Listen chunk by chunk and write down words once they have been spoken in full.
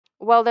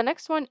Well, the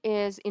next one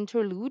is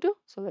interlude.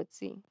 So let's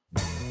see.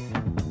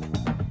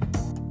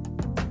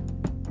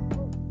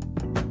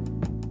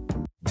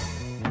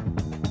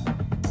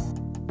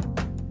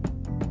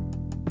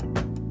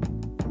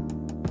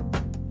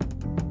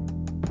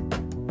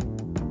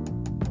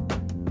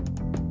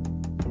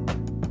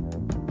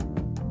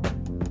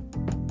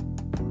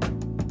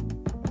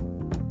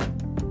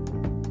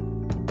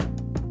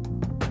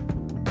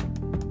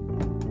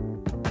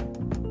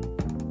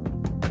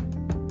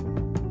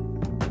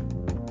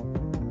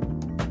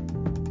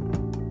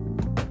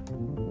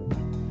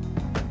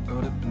 It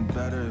would have been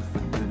better if I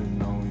didn't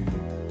know you.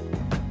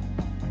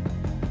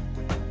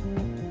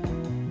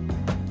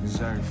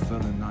 Cause every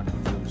feeling I did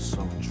feel is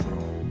so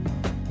true.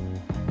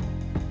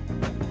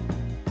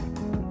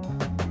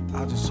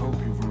 I just hope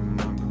you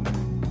remember me.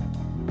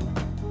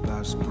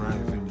 That's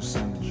grave and you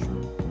send the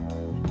truth.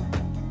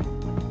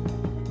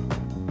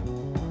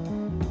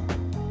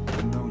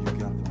 I know you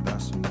got the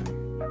best of me.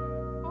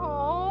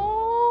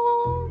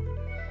 Oh.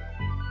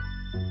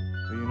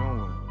 But you know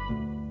what?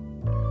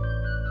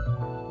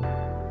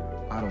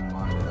 I don't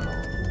mind it at all.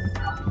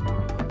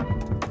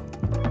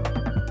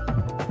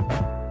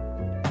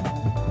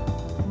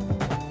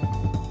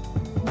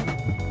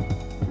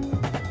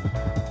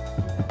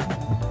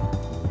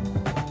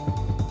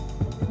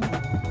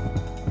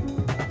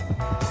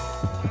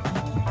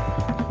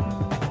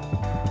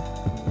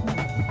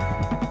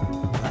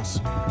 That's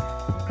me.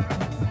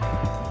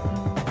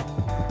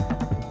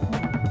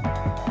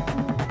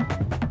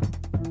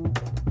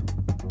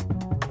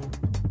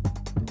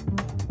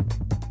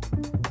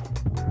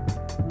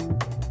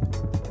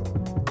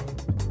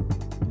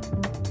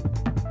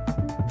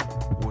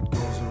 What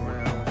goes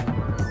around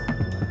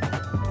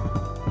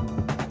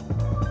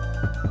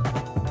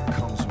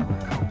comes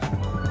around.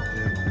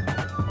 Yeah.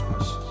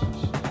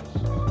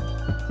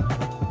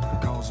 It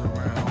goes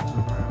around,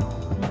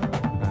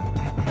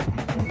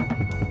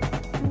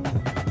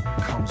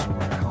 comes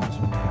around.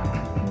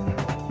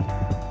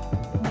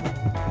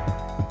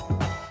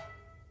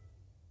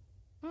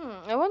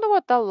 I wonder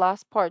what that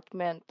last part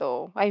meant,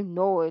 though. I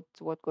know it's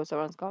what goes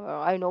around comes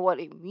around. I know what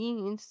it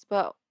means,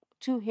 but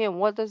to him,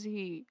 what is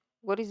he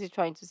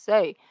trying to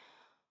say?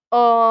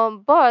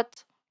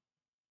 But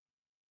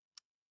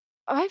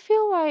I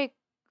feel like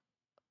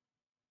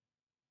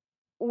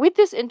with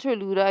this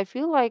interlude, I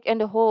feel like, and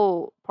the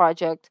whole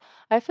project,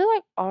 I feel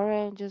like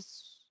Aaron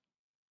just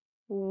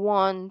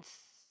wants.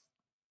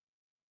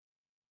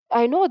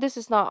 I know this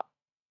is not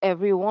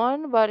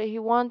everyone, but he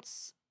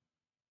wants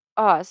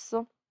us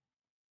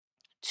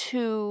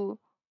to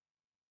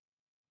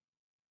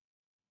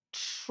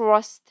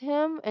trust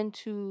him and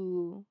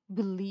to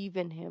believe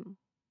in him.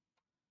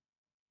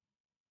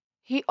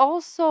 He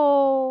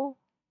also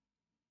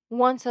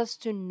wants us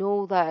to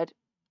know that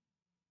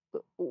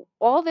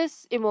all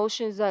these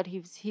emotions that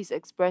he's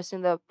expressed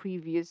in the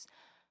previous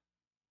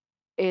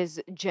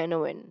is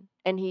genuine,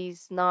 and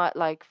he's not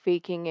like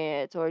faking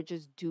it or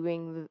just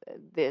doing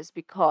this,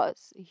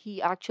 because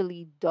he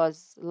actually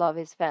does love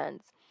his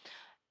fans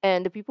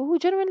and the people who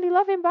genuinely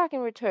love him back in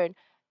return.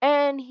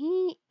 And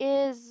he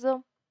is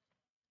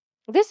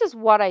this is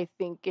what I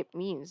think it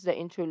means, the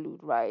interlude,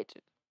 right?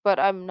 But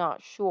I'm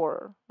not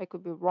sure. I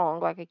could be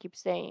wrong, like I keep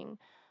saying.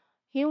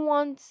 He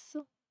wants,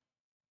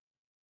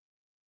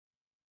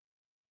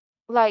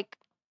 like,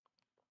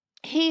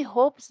 he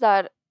hopes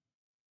that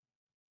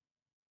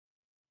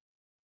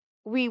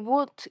we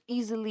would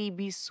easily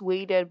be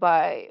swayed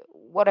by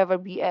whatever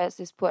BS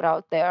is put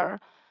out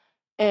there,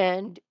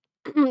 and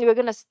we're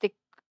gonna stick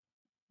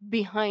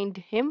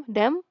behind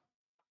them,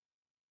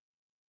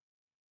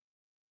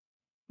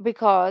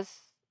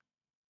 because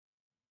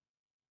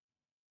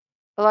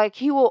like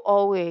he will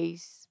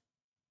always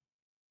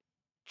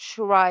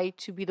try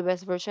to be the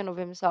best version of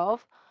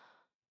himself,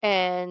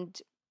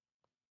 and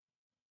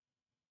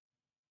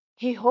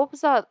he hopes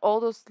that all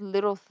those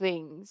little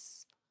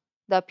things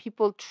that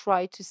people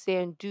try to say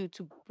and do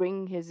to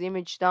bring his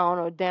image down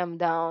or them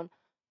down,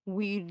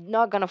 we're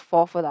not gonna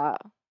fall for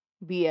that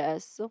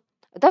BS.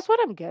 That's what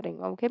I'm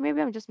getting. Okay,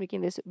 maybe I'm just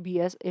making this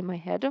BS in my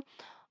head.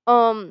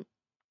 Um,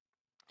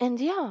 and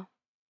yeah,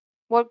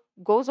 what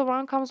goes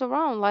around comes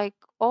around. Like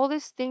all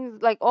these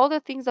things, like all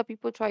the things that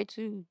people try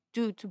to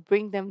do to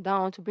bring them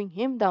down, to bring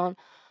him down,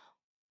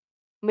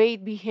 may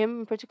it be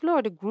him in particular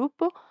or the group,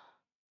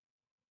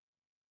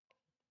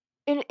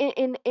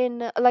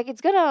 like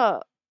it's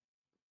gonna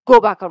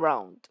go back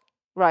around,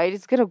 right?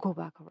 It's gonna go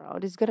back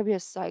around. It's gonna be a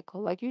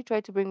cycle. Like you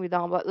try to bring me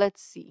down, but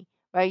let's see,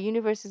 right?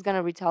 Universe is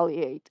gonna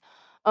retaliate.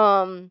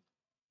 Um,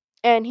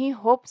 and he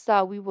hopes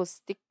that we will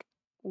stick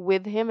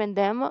with him and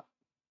them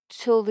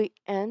till the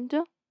end,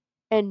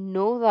 and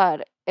know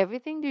that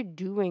everything they're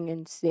doing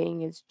and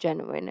saying is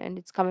genuine and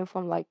it's coming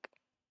from like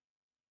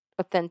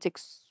authentic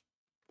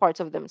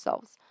parts of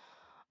themselves.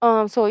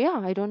 So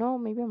yeah, I don't know.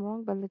 Maybe I'm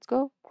wrong, but let's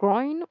go.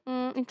 Groin,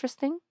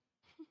 interesting.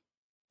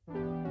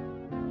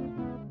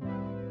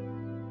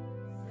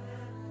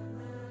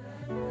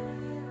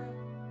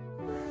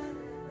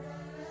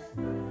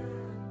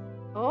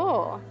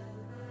 Oh.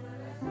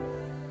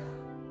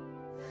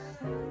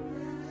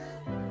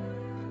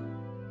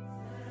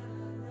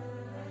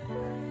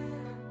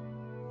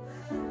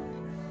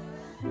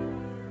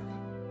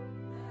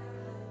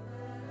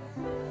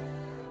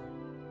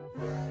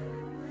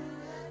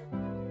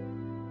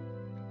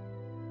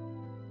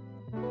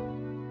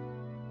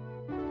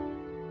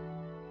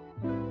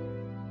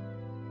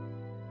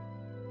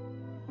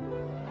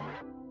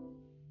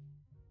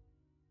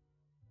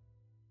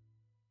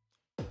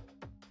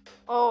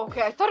 Oh,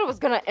 okay. I thought it was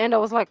gonna end. I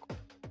was like,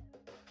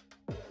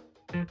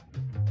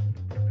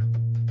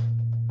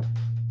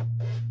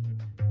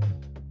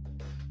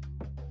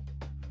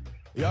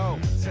 Yo,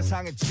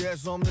 세상에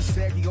재수 없는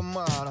세기가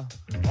많아.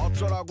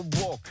 어쩌라고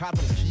뭐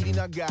가던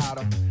길이나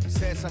가라.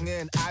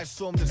 세상엔 알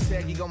수 없는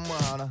세기가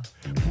많아.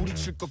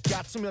 부딪힐 것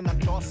같으면 난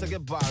더 세게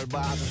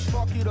밟아. Just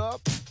fuck it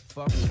up,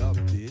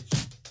 bitch.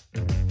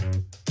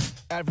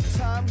 Every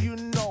time you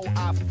know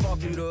I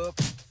fuck it up,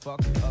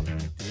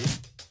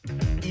 bitch.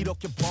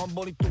 이렇게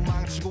번번이 또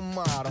망치고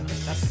말아.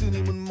 나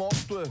스님은 못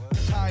돼.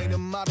 타인의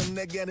말은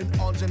내게는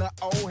언제나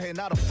오해.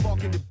 Not a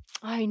fucking.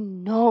 I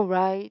know,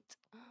 right?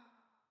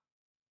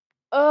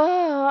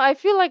 I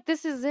feel like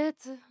this is it.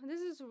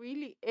 This is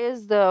really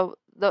is the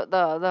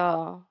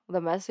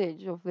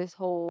message of this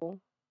whole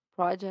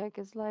project.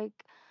 Is like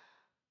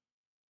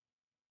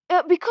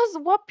because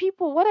what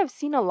I've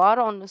seen a lot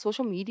on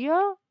social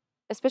media,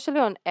 especially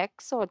on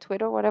X or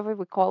Twitter, whatever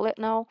we call it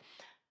now,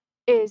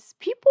 is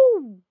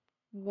people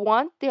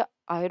want their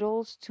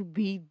idols to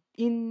be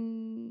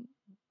in.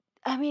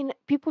 I mean,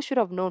 people should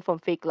have known from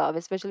fake love,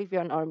 especially if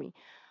you're an army.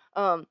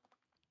 Um,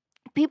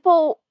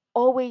 People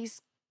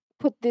always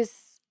put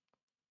this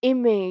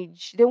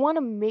image. They want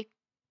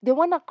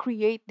to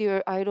create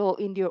their idol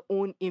in their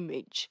own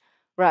image,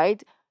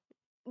 right?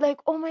 Like,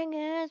 oh my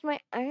gosh, my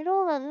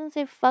idol doesn't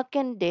say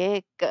fucking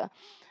dick.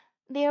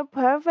 They're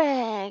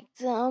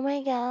perfect. Oh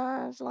my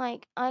gosh,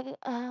 like like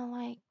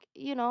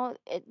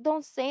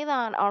don't say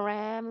that,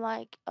 RM.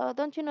 Like,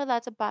 don't you know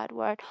that's a bad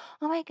word?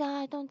 Oh my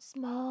god, don't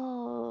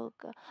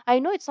smoke. I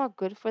know it's not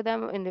good for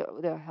them in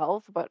their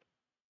health, but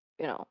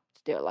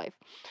it's their life.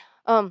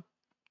 Um,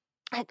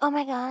 like, oh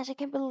my gosh, I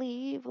can't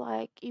believe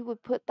like you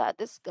would put that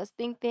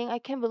disgusting thing. I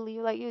can't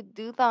believe like you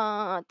do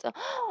that.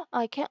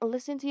 I can't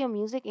listen to your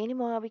music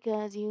anymore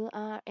because you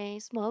are a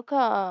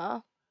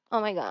smoker.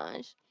 Oh my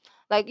gosh.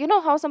 Like, you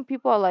know how some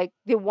people are like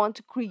they want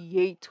to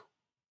create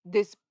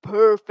this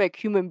perfect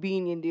human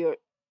being in their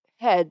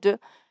head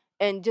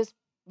and just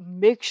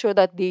make sure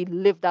that they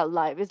live that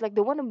life. It's like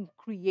they want to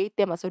create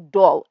them as a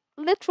doll.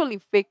 Literally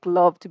fake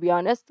love, to be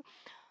honest.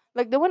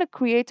 Like they want to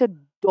create a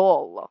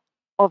doll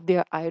of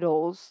their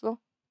idols.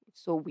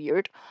 It's so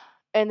weird.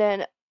 And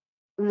then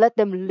let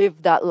them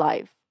live that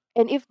life.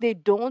 And if they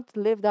don't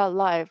live that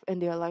life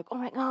and they're like, oh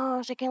my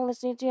gosh, I can't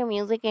listen to your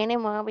music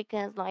anymore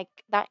because like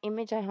that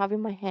image I have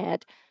in my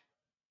head,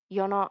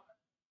 you're not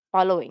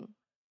following.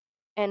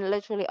 And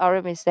literally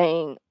RM is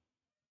saying,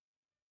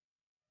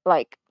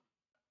 like,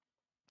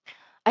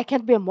 I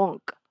can't be a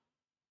monk.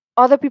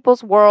 Other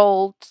people's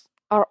worlds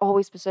are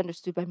always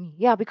misunderstood by me.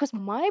 Yeah, because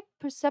my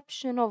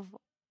perception of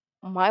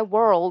my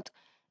world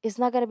is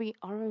not gonna be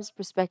RM's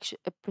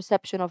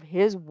perception of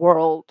his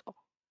world.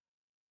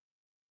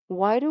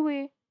 Why do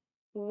we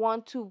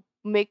want to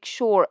make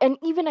sure? And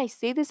even I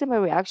say this in my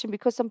reaction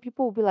because some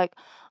people will be like,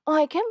 "Oh,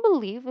 I can't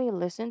believe they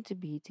listen to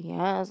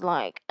BTS."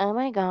 Like, oh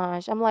my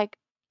gosh. I'm like,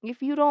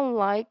 if you don't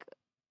like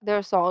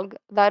their song,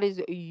 that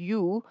is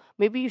you.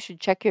 Maybe you should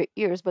check your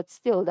ears, but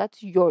still,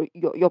 that's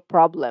your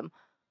problem.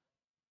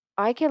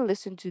 I can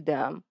listen to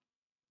them.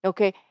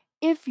 Okay.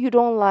 If you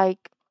don't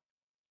like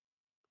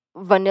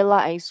vanilla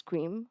ice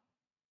cream,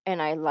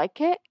 and I like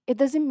it, it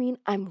doesn't mean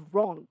I'm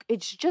wrong.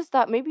 It's just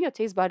that maybe your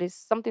taste bud is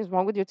something's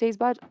wrong with your taste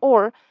bud,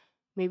 or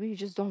maybe you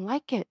just don't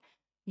like it.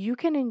 You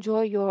can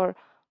enjoy your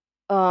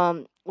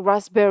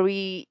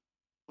raspberry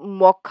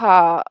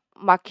mocha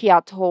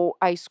macchiato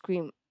ice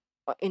cream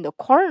in the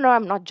corner.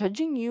 I'm not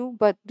judging you,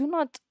 but do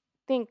not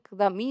think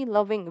that me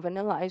loving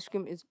vanilla ice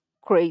cream is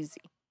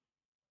crazy.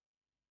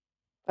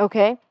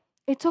 Okay?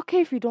 It's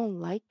okay if you don't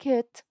like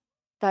it.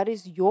 That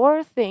is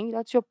your thing.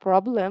 That's your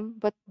problem.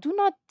 But do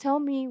not tell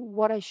me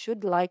what I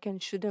should like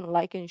and should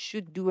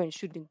do and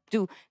shouldn't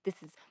do.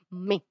 This is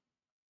me.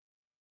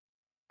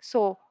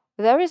 So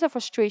there is a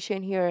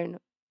frustration here in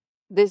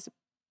this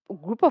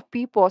group of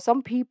people,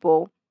 some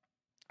people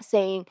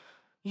saying,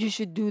 you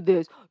should do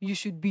this, you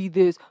should be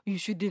this, you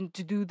shouldn't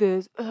do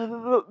this.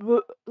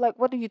 Like,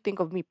 what do you think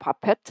of me,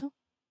 puppet?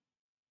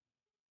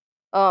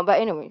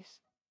 But anyways,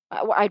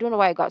 I don't know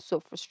why I got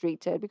so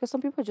frustrated because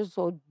some people are just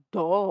so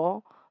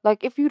dull.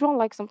 Like, if you don't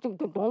like something,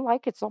 then don't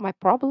like it. It's not my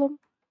problem.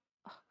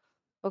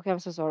 Okay, I'm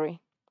so sorry.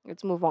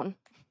 Let's move on.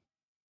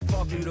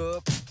 Fuck it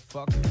up,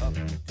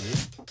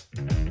 bitch.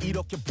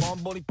 이렇게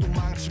번번이 또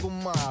망치고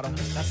말아.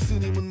 나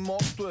스님은 못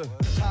돼.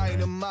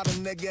 타인의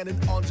말은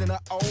내게는 언제나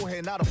오해.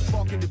 Not a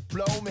fucking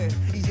diplomat.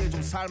 이제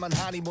좀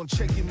살만하니 뭔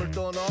책임을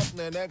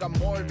떠넘네. 내가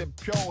뭘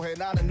대표해.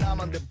 나는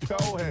나만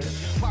대표해.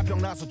 화병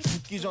나서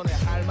죽기 전에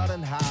할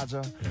말은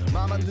하자.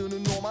 맘 안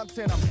드는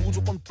놈한테 난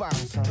무조건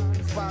빵상.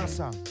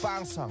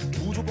 빵상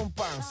무조건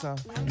빵상.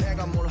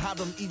 내가 뭘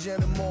하던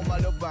이제는 못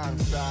말려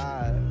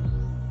방살.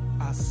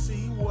 I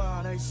see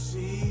what I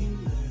see.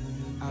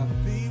 I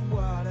be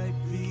what I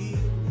be.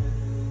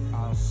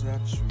 I'll set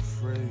you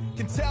free.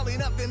 Can tell you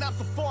nothing, I'm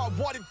so far.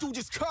 What it do,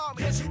 just come.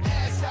 Get your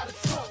ass out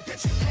of trunk.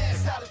 Get your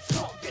ass out of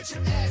trunk. Get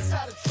your ass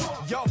out of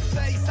trunk. Your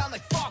face, I'm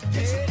like fuck it.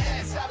 Get your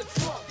ass out of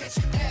trunk. Get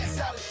your ass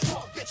out of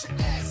trunk. Get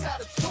your ass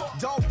out of trunk.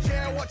 Don't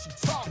care what you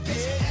talk. Get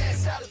your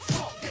ass out of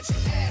trunk. Get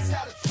your ass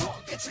out of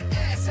trunk.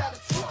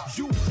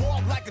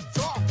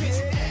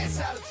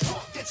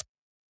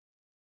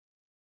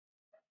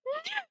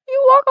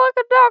 walk like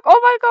a duck. Oh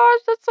my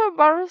gosh, that's so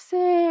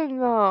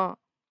embarrassing.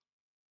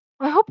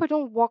 I hope I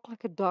don't walk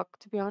like a duck,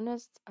 to be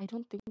honest. I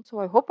don't think so.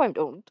 I hope I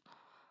don't.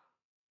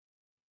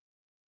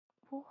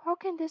 Well, how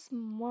can this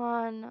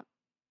one.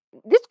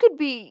 This could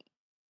be.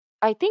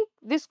 I think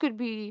this could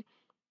be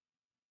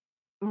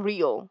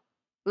real.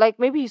 Like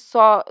maybe he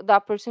saw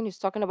that person he's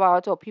talking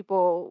about or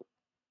people,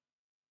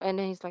 and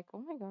then he's like, oh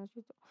my gosh.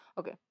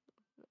 Okay,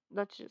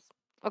 let's just.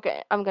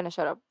 Okay, I'm gonna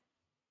shut up.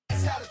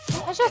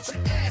 I just.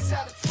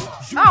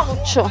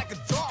 Ouch!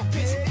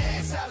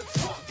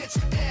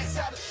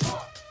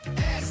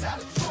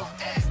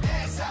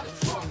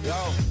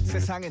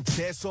 세상엔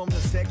재수없는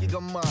새끼가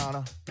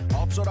많아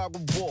어쩌라고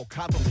뭐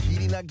가던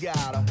길이나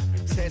가라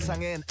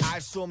세상엔 알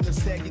수 없는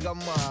새끼가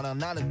많아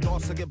나는 더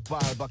세게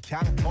밟아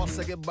그냥 더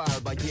세게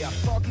밟아 Yeah I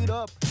fuck it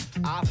up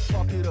I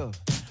fuck it up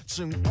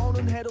증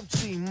오는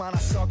해롭지만 I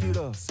suck it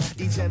up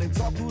이제는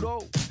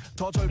거꾸로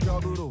더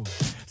절벽으로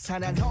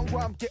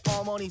사냥형과 함께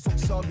어머니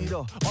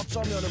속썩이러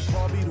어쩌면은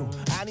법이로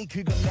아니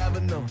그건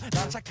never know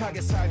난 착하게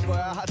살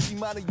거야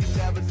하지만은 you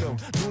never know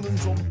눈은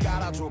좀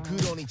깔아줘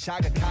그러니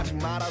자극하지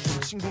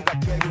말아줘 친구가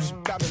되고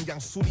싶다면 그냥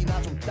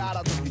술이나 좀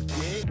따라줘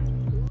yeah?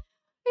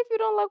 If you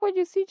don't like what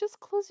you see, just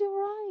close your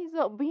eyes.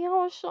 Be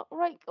all shut.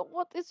 Right?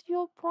 What is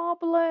your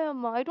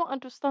problem? I don't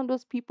understand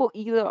those people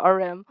either.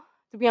 RM.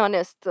 To be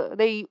honest,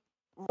 they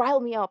rile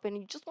me up, and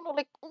you just want to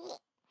like. Ugh.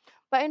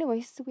 But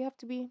anyways, we have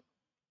to be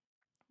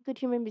good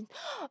human beings.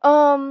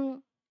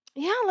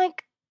 Yeah,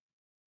 like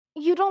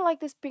you don't like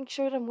this pink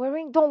shirt I'm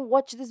wearing, don't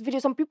watch this video.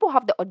 Some people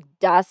have the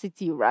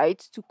audacity, right,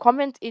 to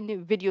comment in the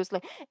videos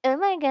like, oh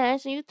my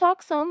gosh, you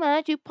talk so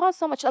much, you pause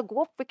so much. Like,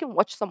 go freaking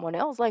watch someone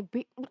else. Like,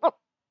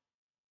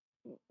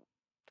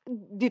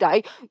 did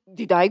I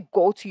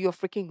go to your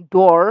freaking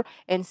door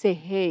and say,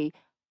 hey,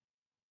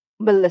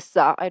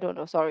 Melissa? I don't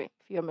know. Sorry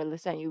if you're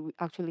Melissa and you're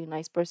actually a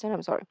nice person.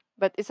 I'm sorry,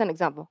 but it's an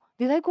example.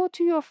 Did I go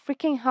to your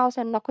freaking house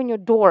and knock on your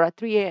door at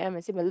 3 a.m.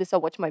 and say, Melissa,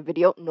 watch my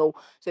video? No.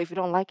 So if you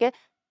don't like it,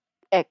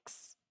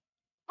 X.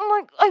 I'm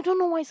like, I don't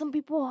know why some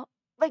people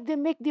like they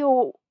make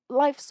their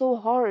life so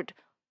hard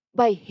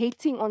by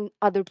hating on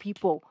other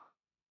people.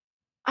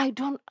 I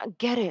don't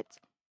get it.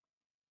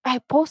 I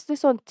post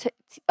this on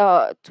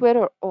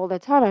Twitter all the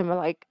time. I'm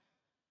like,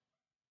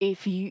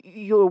 if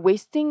you're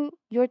wasting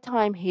your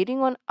time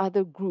hating on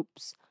other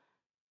groups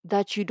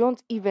that you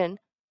don't even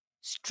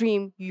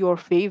stream your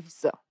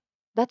faves.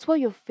 That's why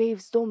your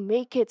faves don't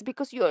make it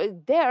because you're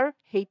there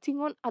hating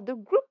on other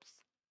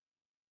groups.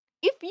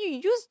 If you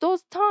use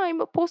those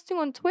time posting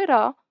on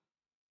Twitter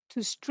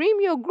to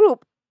stream your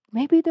group,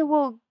 maybe they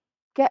will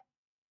get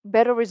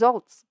better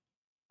results.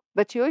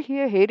 But you're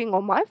here hating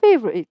on my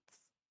favorites.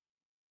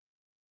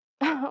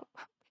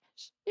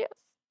 Yes.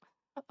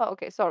 Oh,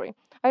 okay, sorry.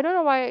 I don't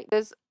know why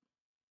this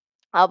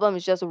album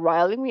is just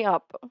riling me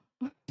up.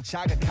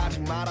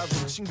 자극하지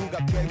말아줘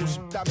친구가 되고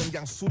싶다면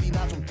그냥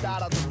술이나 좀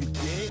따라줘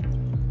yeah?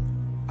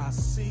 I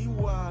see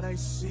what I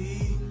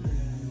see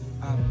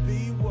I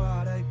be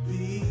what I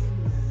be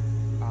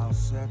I'll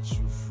set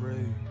you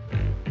free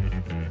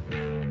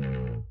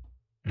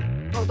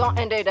Oh, don't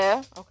end it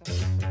there. Okay.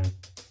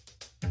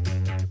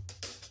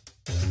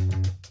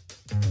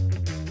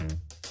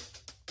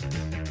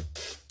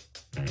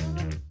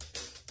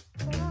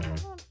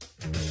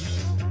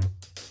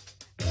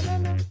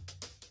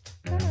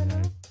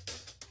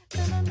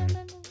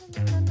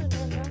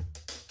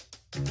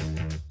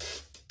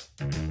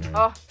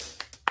 Oh,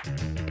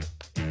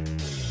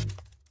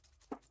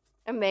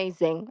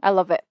 amazing. I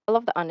love it. I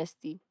love the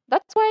honesty.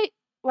 That's why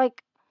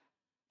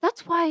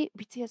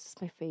BTS is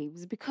my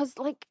faves because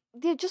like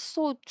they're just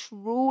so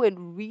true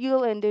and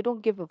real and they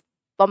don't give a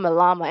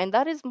llama. And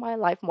that is my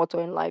life motto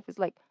in life. It's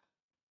like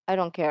I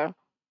don't care.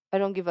 I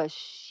don't give a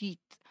shit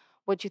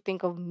what you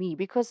think of me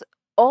because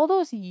all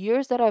those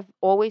years that I've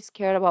always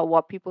cared about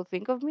what people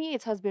think of me,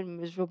 it has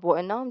been miserable.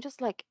 And now I'm just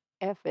like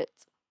F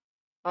it.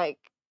 Like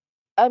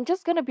I'm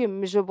just gonna be a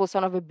miserable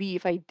son of a bee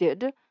if I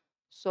did.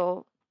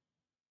 So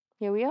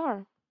here we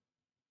are.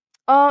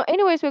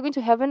 Anyways, we're going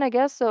to heaven, I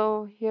guess.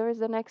 So here is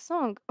the next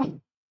song.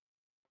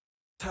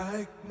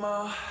 Take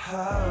my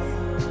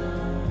hand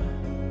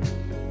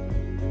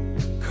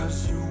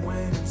Cause you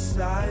ain't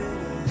inside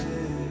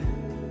it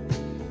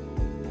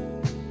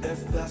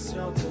If that's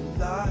your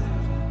delight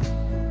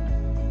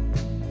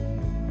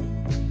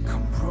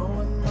Come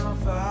ruin my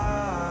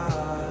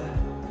vibe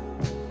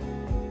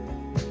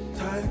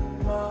Take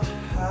my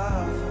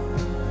hand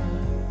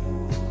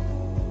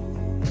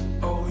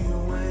Oh,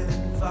 you ain't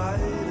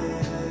invited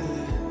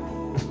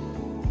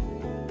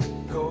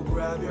Go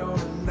grab your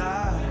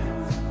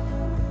knife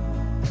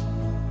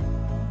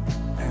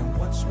And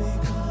watch me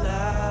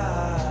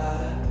collapse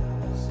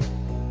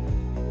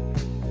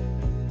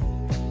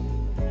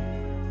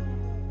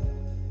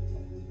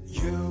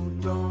You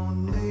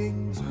don't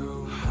need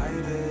to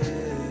hide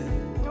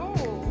it No.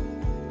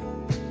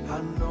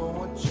 I know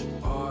what you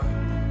are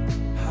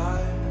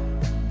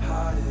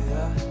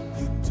Higher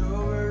You do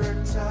it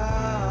every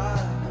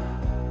time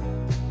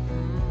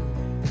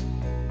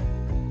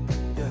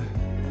Yeah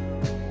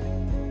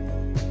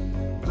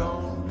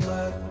Don't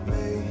let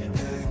me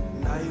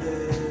ignite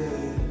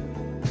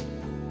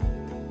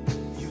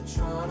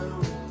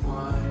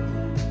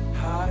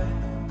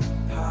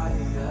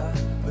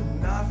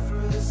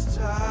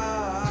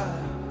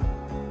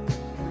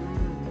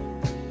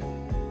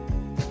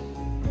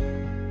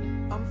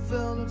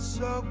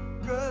so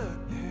good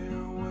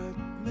here with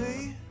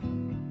me.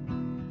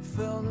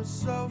 Feeling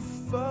so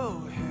full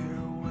here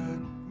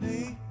with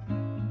me.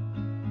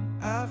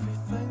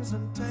 Everything's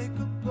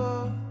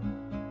untakeable.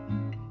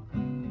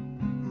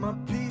 My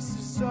peace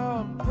is so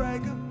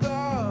unbreakable.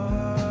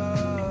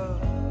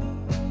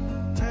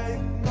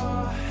 Take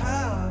my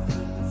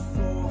heaven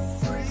for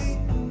free.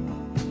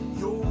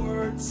 Your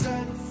words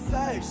and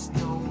face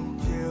don't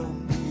kill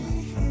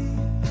me.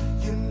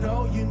 You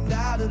know you're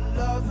not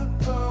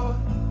unlovable.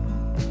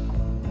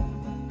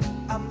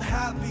 I'm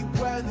happy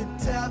where the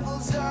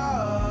devils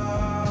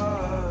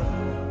are.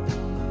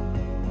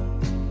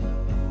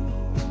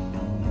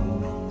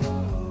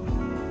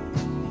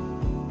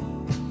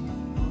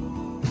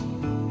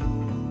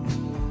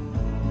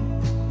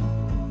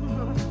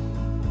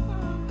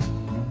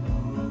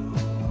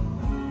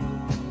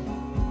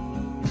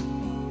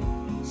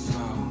 So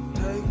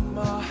take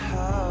my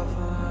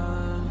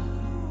heaven,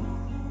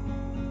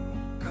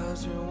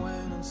 'cause you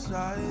went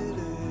inside it.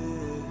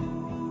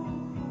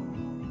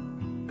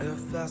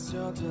 If that's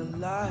your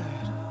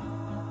delight.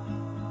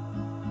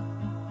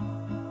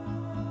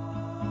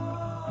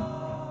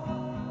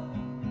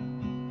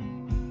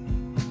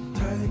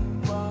 Take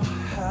my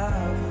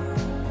heaven.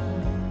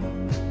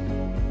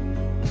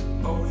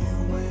 Oh, you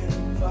ain't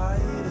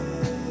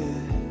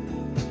invited.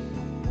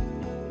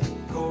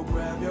 Go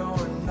grab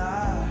your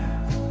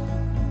knife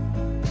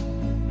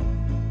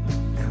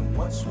and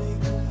watch me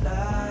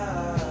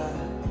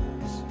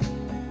collapse.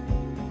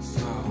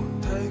 So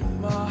take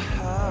my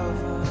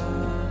heaven.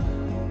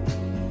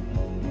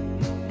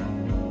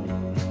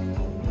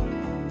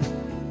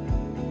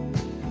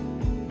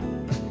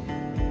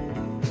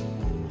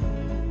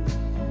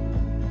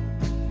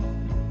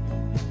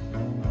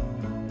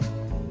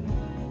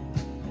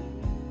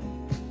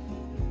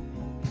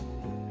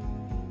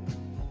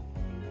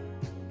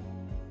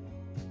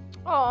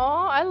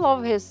 Oh, I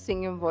love his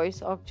singing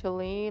voice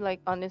actually,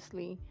 like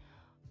honestly.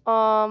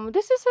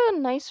 This is a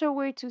nicer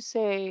way to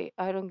say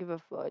I don't give a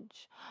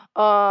fudge.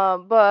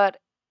 But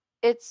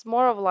it's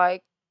more of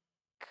like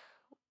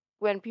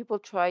when people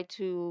try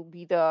to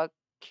be the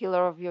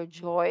killer of your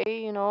joy,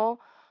 you know.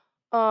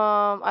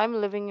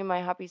 I'm living in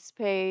my happy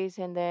space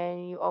and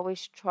then you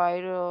always try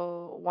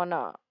to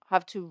wanna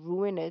have to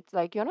ruin it.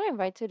 Like you're not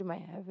invited to my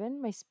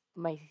heaven,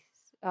 my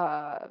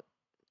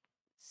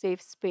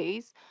safe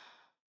space.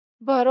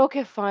 But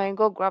okay, fine,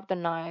 go grab the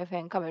knife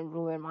and come and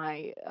ruin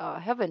my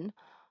heaven.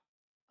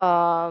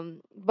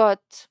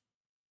 But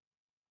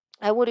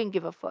I wouldn't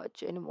give a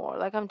fudge anymore.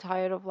 Like I'm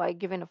tired of like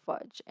giving a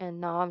fudge, and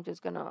now I'm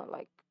just gonna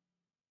like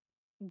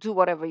do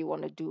whatever you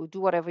want to do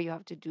whatever you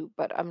have to do,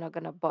 but I'm not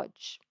gonna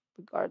budge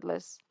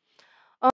regardless.